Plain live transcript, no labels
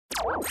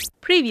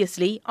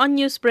Previously on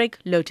Newsbreak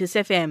Lotus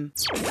FM.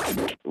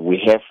 We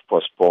have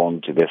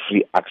postponed the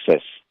free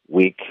access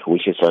week,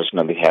 which is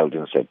originally held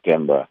in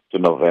September to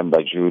November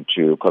due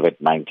to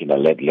COVID-19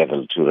 alert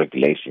level 2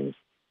 regulations,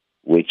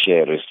 which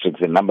restricts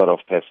the number of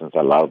persons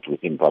allowed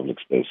within public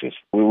spaces.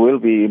 We will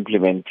be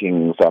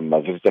implementing some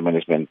visitor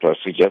management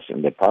procedures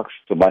in the parks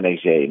to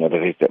manage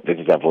the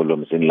visitor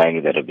volumes in line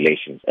with the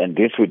regulations. And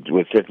this would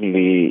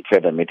certainly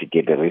further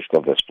mitigate the risk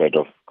of the spread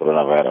of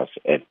coronavirus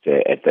at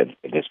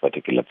this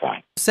particular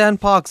time.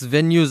 SANParks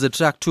venues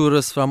attract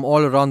tourists from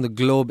all around the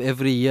globe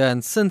every year,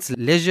 and since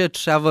leisure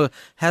travel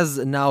has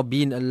now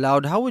been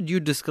allowed, how would you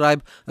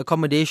describe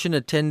accommodation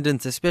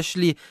attendance,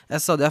 especially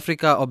as South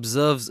Africa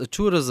observes a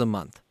tourism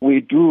month? We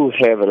do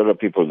have a lot of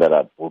people that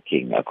are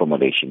booking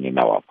accommodation in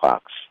our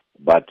parks,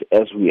 but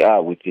as we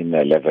are within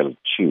level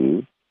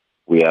 2,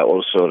 we are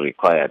also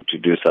required to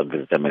do some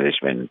visitor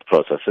management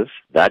processes.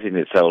 That in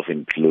itself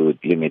includes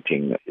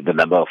limiting the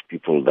number of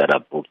people that are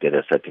booked at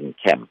a certain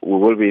camp. We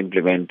will be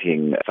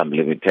implementing some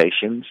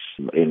limitations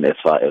in as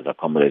far as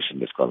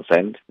accommodation is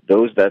concerned.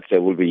 Those that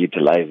will be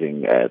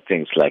utilizing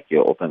things like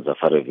your open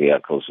safari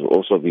vehicles will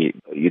also be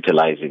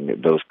utilizing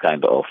those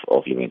kind of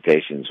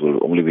limitations.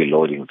 We'll only be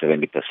loading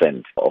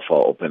 70% of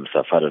our open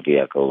safari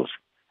vehicles.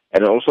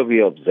 And also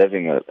be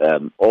observing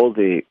all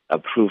the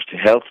approved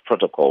health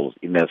protocols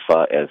in as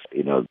far as,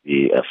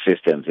 the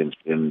assistance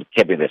in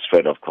curbing the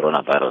spread of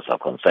coronavirus are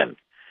concerned.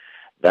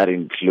 That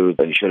includes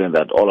ensuring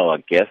that all our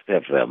guests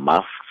have their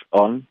masks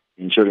on,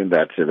 ensuring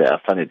that there are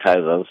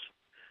sanitizers,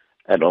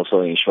 and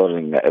also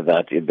ensuring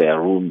that in their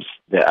rooms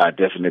there are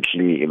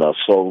definitely,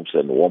 soaps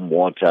and warm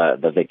water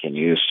that they can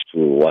use to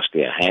wash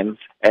their hands.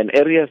 And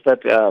areas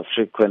that are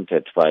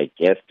frequented by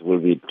guests will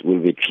be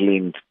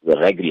cleaned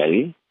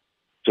regularly,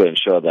 to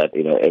ensure that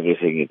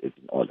everything is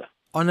in order.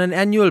 On an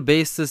annual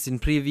basis in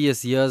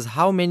previous years,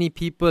 how many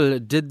people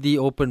did the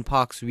Open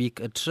Parks Week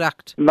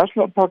attract?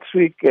 National Parks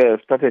Week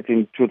started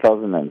in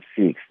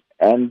 2006,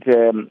 and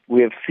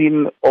we have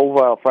seen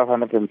over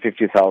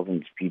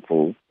 550,000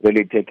 people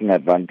really taking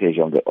advantage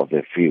of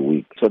the free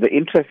week. So the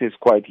interest is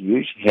quite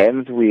huge.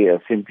 Hence, we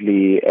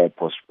simply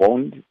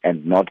postponed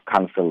and not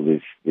cancel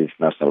this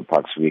National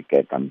Parks Week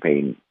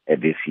campaign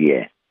this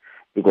year,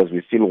 because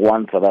we still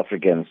want South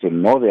Africans to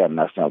know their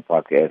national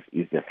park as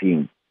is the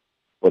theme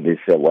for this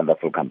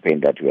wonderful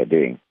campaign that we are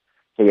doing.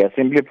 So we are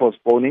simply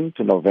postponing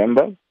to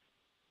November.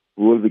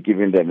 We will be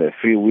giving them a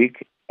free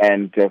week.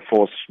 And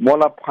for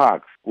smaller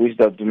parks, which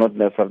do not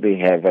necessarily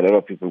have a lot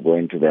of people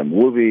going to them,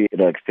 we'll be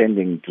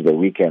extending to the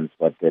weekends,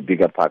 but the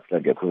bigger parks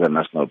like the Kruger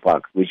National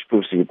Park, which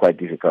proves to be quite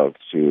difficult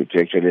to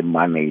actually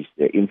manage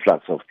the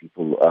influx of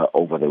people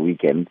over the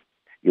weekend.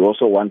 You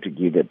also want to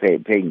give the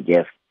paying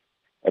guests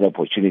an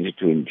opportunity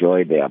to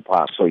enjoy their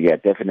park. So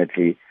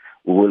definitely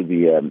we will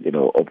be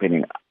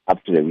opening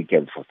up to the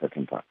weekends for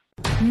certain parks.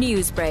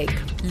 Newsbreak,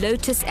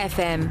 Lotus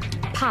FM,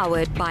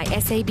 powered by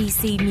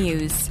SABC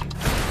News.